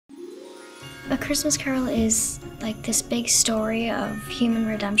A Christmas Carol is like this big story of human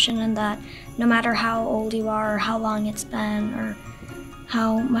redemption, and that no matter how old you are or how long it's been or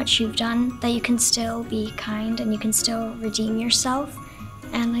how much you've done, that you can still be kind and you can still redeem yourself.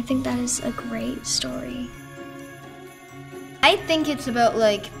 And I think that is a great story. I think it's about,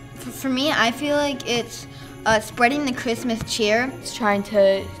 like, for me, I feel like it's spreading the Christmas cheer. It's trying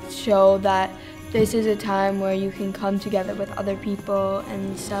to show that this is a time where you can come together with other people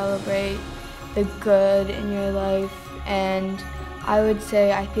and celebrate the good in your life. And I would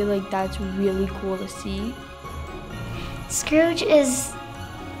say I feel like that's really cool to see. Scrooge is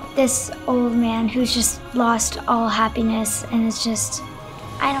this old man who's just lost all happiness and is just,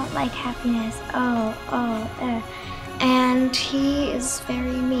 I don't like happiness, And he is very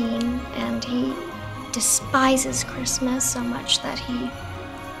mean, and he despises Christmas so much that he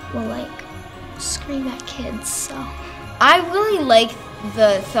will like scream at kids, so. I really like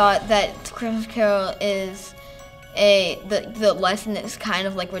the thought that Christmas Carol is the lesson is kind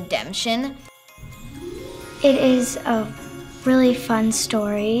of like redemption. It is a really fun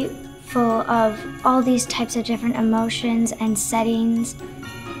story full of all these types of different emotions and settings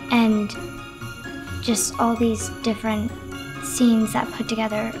and just all these different scenes that put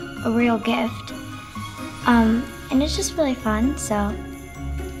together a real gift. And it's just really fun, so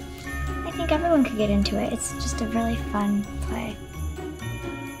I think everyone could get into it. It's just a really fun play.